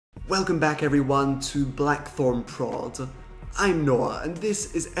Welcome back everyone to Blackthornprod. I'm Noah and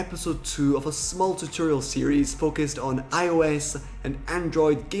this is episode 2 of a small tutorial series focused on iOS and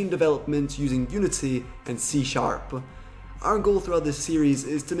Android game development using Unity and C#. Our goal throughout this series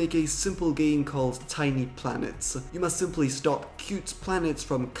is to make a simple game called Tiny Planets. You must simply stop cute planets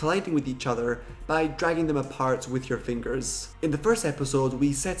from colliding with each other by dragging them apart with your fingers. In the first episode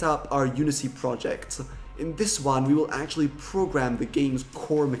we set up our Unity project. In this one, we will actually program the game's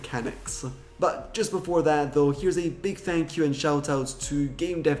core mechanics. But just before that though, here's a big thank you and shout out to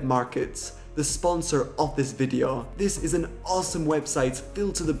Game Dev Market, the sponsor of this video. This is an awesome website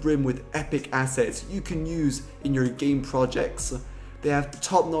filled to the brim with epic assets you can use in your game projects. They have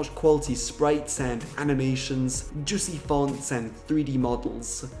top-notch quality sprites and animations, juicy fonts and 3D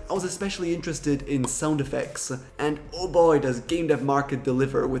models. I was especially interested in sound effects, and oh boy does Game Dev Market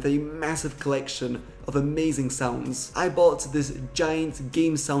deliver with a massive collection of amazing sounds. I bought this giant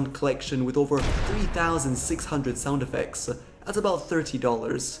game sound collection with over 3,600 sound effects at about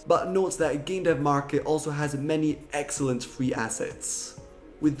 $30. But note that Game Dev Market also has many excellent free assets.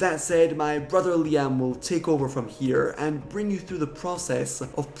 With that said, my brother Liam will take over from here and bring you through the process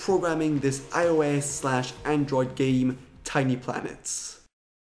of programming this iOS/Android game, Tiny Planets.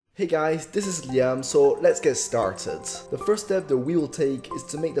 Hey guys, this is Liam, so let's get started. The first step that we will take is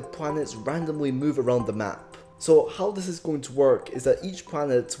to make the planets randomly move around the map. So how this is going to work is that each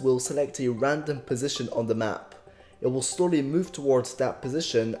planet will select a random position on the map. It will slowly move towards that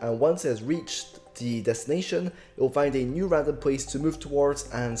position, and once it has reached the destination, it will find a new random place to move towards,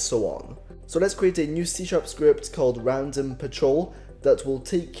 and so on. So let's create a new C# script called random patrol that will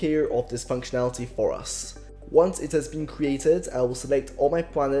take care of this functionality for us. Once it has been created, I will select all my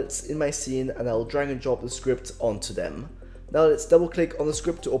planets in my scene and I will drag and drop the script onto them. Now let's double click on the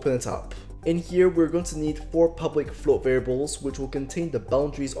script to open it up. In here we're going to need 4 public float variables which will contain the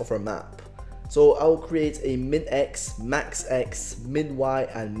boundaries of our map. So I will create a min-x, max-x, min-y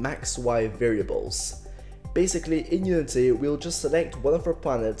and max-y variables. Basically in Unity we'll just select one of our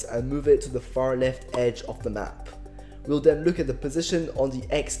planets and move it to the far left edge of the map. We'll then look at the position on the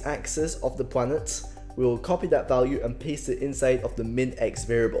x-axis of the planet. We will copy that value and paste it inside of the min-x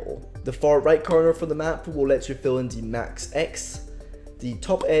variable. The far right corner for the map will let you fill in the max-x. The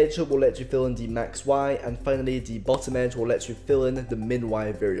top edge will let you fill in the max-y, and finally the bottom edge will let you fill in the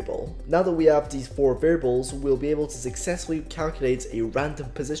min-y variable. Now that we have these 4 variables, we'll be able to successfully calculate a random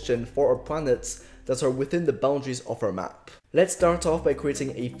position for our planets that are within the boundaries of our map. Let's start off by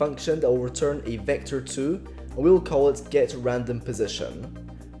creating a function that will return a vector2, and we will call it getRandomPosition.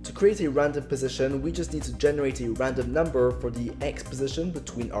 To create a random position, we just need to generate a random number for the x position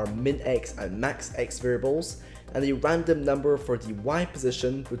between our min-x and max-x variables, and a random number for the y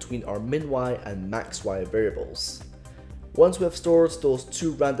position between our min-y and max-y variables. Once we have stored those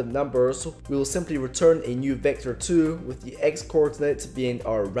 2 random numbers, we will simply return a new vector2 with the x coordinate being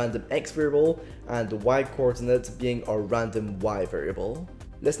our random x variable and the y coordinate being our random y variable.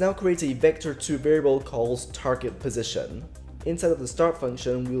 Let's now create a vector2 variable called targetPosition. Inside of the start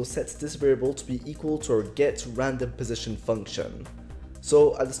function, we will set this variable to be equal to our getRandomPosition function.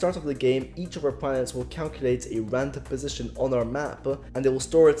 So at the start of the game, each of our planets will calculate a random position on our map and they will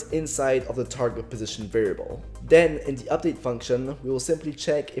store it inside of the targetPosition variable. Then in the update function, we will simply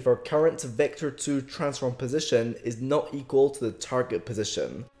check if our current vector2 transform position is not equal to the target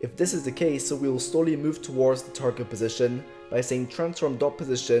position. If this is the case, we will slowly move towards the target position by saying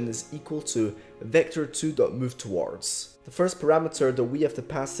transform.position is equal to vector2.moveTowards. The first parameter that we have to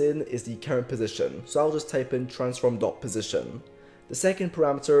pass in is the current position, so I'll just type in transform.position. The second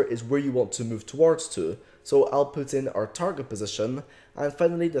parameter is where you want to move towards to, so I'll put in our target position, and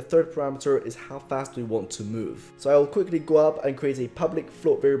finally the third parameter is how fast we want to move. So I will quickly go up and create a public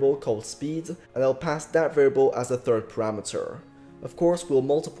float variable called speed, and I'll pass that variable as the third parameter. Of course, we'll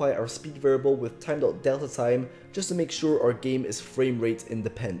multiply our speed variable with time.delta just to make sure our game is frame rate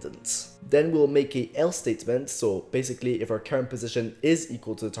independent. Then we'll make a else statement, so basically if our current position is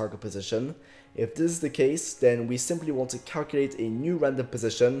equal to the target position. If this is the case, then we simply want to calculate a new random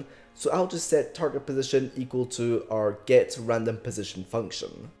position, so I'll just set target position equal to our getRandomPosition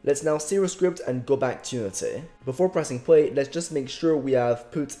function. Let's now save our script and go back to Unity. Before pressing play, let's just make sure we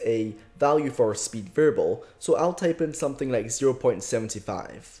have put a value for our speed variable, so I'll type in something like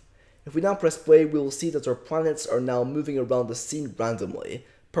 0.75. If we now press play, we will see that our planets are now moving around the scene randomly.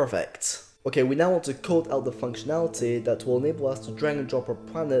 Perfect. Okay, we now want to code out the functionality that will enable us to drag and drop our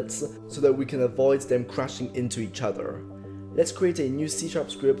planets so that we can avoid them crashing into each other. Let's create a new C#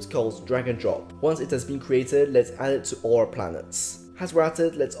 script called drag and drop. Once it has been created, let's add it to all our planets. As we're at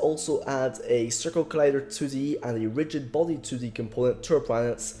it, let's also add a circle collider 2D and a rigid body 2D component to our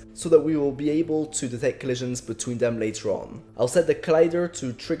planets so that we will be able to detect collisions between them later on. I'll set the collider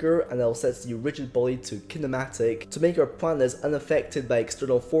to trigger and I'll set the rigid body to kinematic to make our planets unaffected by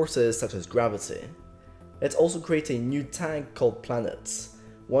external forces such as gravity. Let's also create a new tag called planets.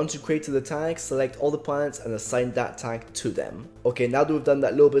 Once you created the tag, select all the planets and assign that tag to them. Okay, now that we've done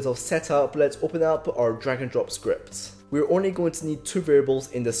that little bit of setup, let's open up our drag and drop script. We're only going to need two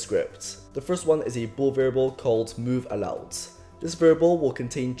variables in the script. The first one is a bool variable called moveAllowed. This variable will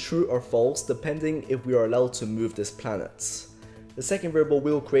contain true or false depending if we are allowed to move this planet. The second variable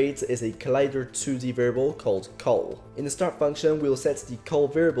we'll create is a collider 2D variable called col. In the start function, we'll set the col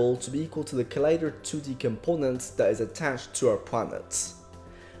variable to be equal to the collider 2D component that is attached to our planet.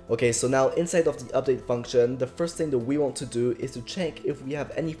 Okay, so now inside of the update function, the first thing that we want to do is to check if we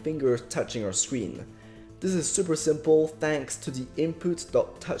have any fingers touching our screen. This is super simple thanks to the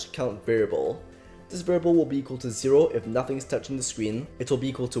input.touchCount variable. This variable will be equal to 0 if nothing is touching the screen, it will be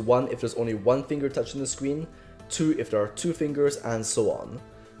equal to 1 if there's only one finger touching the screen, 2 if there are two fingers, and so on.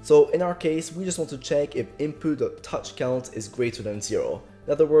 So in our case, we just want to check if input.touchCount is greater than 0.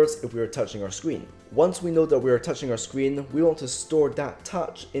 In other words, if we are touching our screen. Once we know that we are touching our screen, we want to store that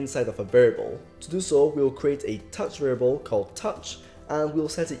touch inside of a variable. To do so, we will create a touch variable called touch, and we'll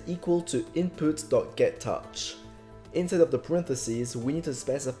set it equal to input.getTouch. Inside of the parentheses, we need to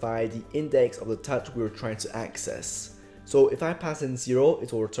specify the index of the touch we are trying to access. So if I pass in 0,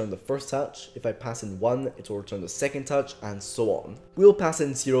 it will return the first touch, if I pass in 1, it will return the second touch, and so on. We'll pass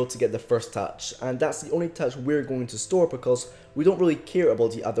in 0 to get the first touch, and that's the only touch we're going to store because we don't really care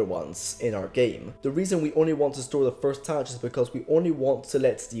about the other ones in our game. The reason we only want to store the first touch is because we only want to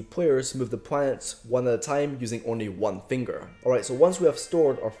let the players move the planets one at a time using only one finger. Alright, so once we have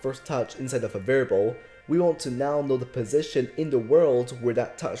stored our first touch inside of a variable, we want to now know the position in the world where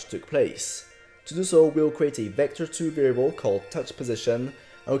that touch took place. To do so, we'll create a vector2 variable called touchPosition,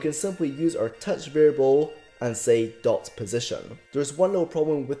 and we can simply use our touch variable and say .position. There's one little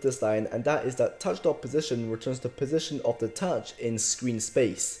problem with this line, and that is that touch.position returns the position of the touch in screen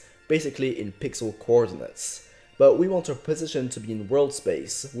space, basically in pixel coordinates. But we want our position to be in world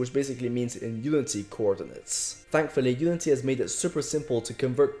space, which basically means in Unity coordinates. Thankfully, Unity has made it super simple to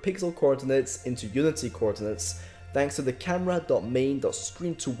convert pixel coordinates into Unity coordinates, thanks to the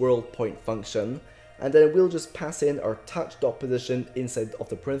camera.main.screen2world point function, and then we'll just pass in our touch.position inside of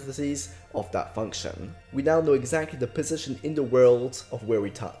the parentheses of that function. We now know exactly the position in the world of where we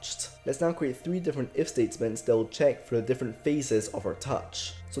touched. Let's now create three different if statements that will check for the different phases of our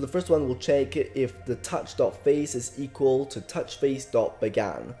touch. So the first one will check if the touch.phase is equal to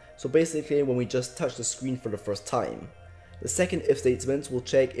touchphase.began. So basically when we just touch the screen for the first time. The second if statement will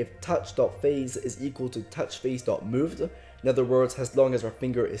check if touch.phase is equal to touchphase.moved, in other words, as long as our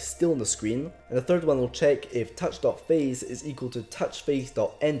finger is still on the screen. And the third one will check if touch.phase is equal to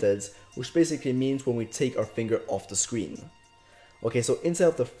touchphase.ended, which basically means when we take our finger off the screen. Okay, so inside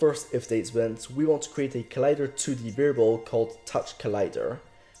of the first if statement, we want to create a collider 2D variable called touchCollider,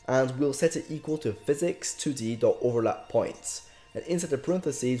 and we'll set it equal to physics2d.overlapPoints. And inside the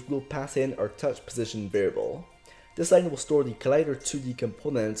parentheses, we'll pass in our touchPosition variable. This line will store the collider 2D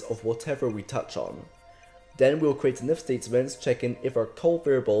component of whatever we touch on. Then we'll create an if statement checking if our col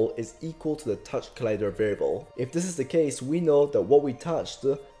variable is equal to the touchCollider variable. If this is the case, we know that what we touched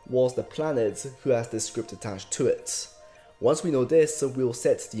was the planet who has this script attached to it. Once we know this, we'll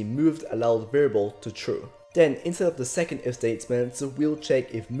set the moveAllowed variable to true. Then inside of the second if statement, we'll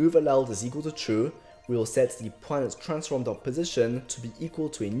check if moveAllowed is equal to true. We'll set the planet's transform.position to be equal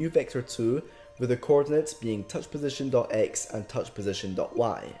to a new vector2 with the coordinates being touchPosition.x and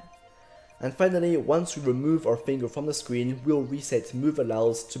touchPosition.y. And finally, once we remove our finger from the screen, we'll reset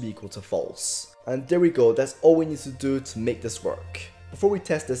moveAllowed to be equal to false. And there we go, that's all we need to do to make this work. Before we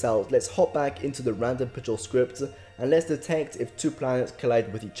test this out, let's hop back into the random pixel script and let's detect if two planets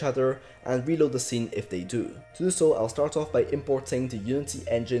collide with each other and reload the scene if they do. To do so, I'll start off by importing the Unity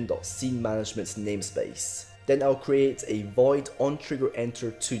engine.sceneManagement namespace. Then I'll create a void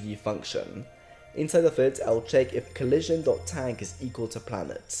onTriggerEnter2D function. Inside of it, I'll check if collision.tag is equal to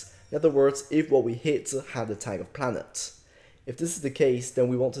planet. In other words, if what we hit had the tag of planet. If this is the case, then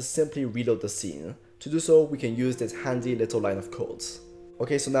we want to simply reload the scene. To do so, we can use this handy little line of code.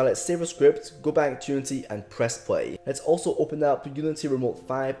 Okay, so now let's save our script, go back to Unity and press play. Let's also open up Unity Remote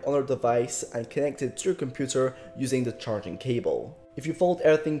 5 on our device and connect it to your computer using the charging cable. If you followed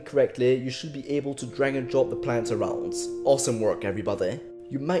everything correctly, you should be able to drag and drop the planets around. Awesome work, everybody.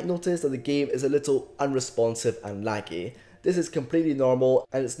 You might notice that the game is a little unresponsive and laggy. This is completely normal,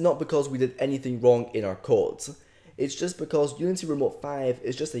 and it's not because we did anything wrong in our code. It's just because Unity Remote 5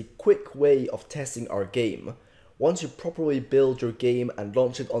 is just a quick way of testing our game. Once you properly build your game and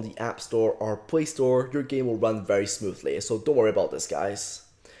launch it on the App Store or Play Store, your game will run very smoothly, so don't worry about this, guys.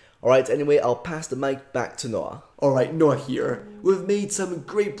 Alright, anyway, I'll pass the mic back to Noah. Alright, Noah here. We've made some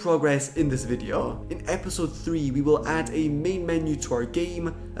great progress in this video. In episode 3, we will add a main menu to our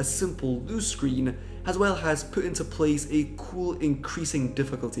game, a simple loose screen, as well as put into place a cool increasing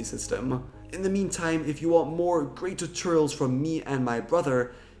difficulty system. In the meantime, if you want more great tutorials from me and my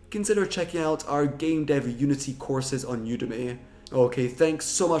brother, consider checking out our Game Dev Unity courses on Udemy. Okay, thanks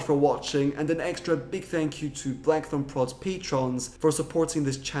so much for watching, and an extra big thank you to Blackthornprod's patrons for supporting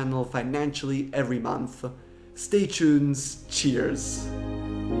this channel financially every month. Stay tuned, cheers!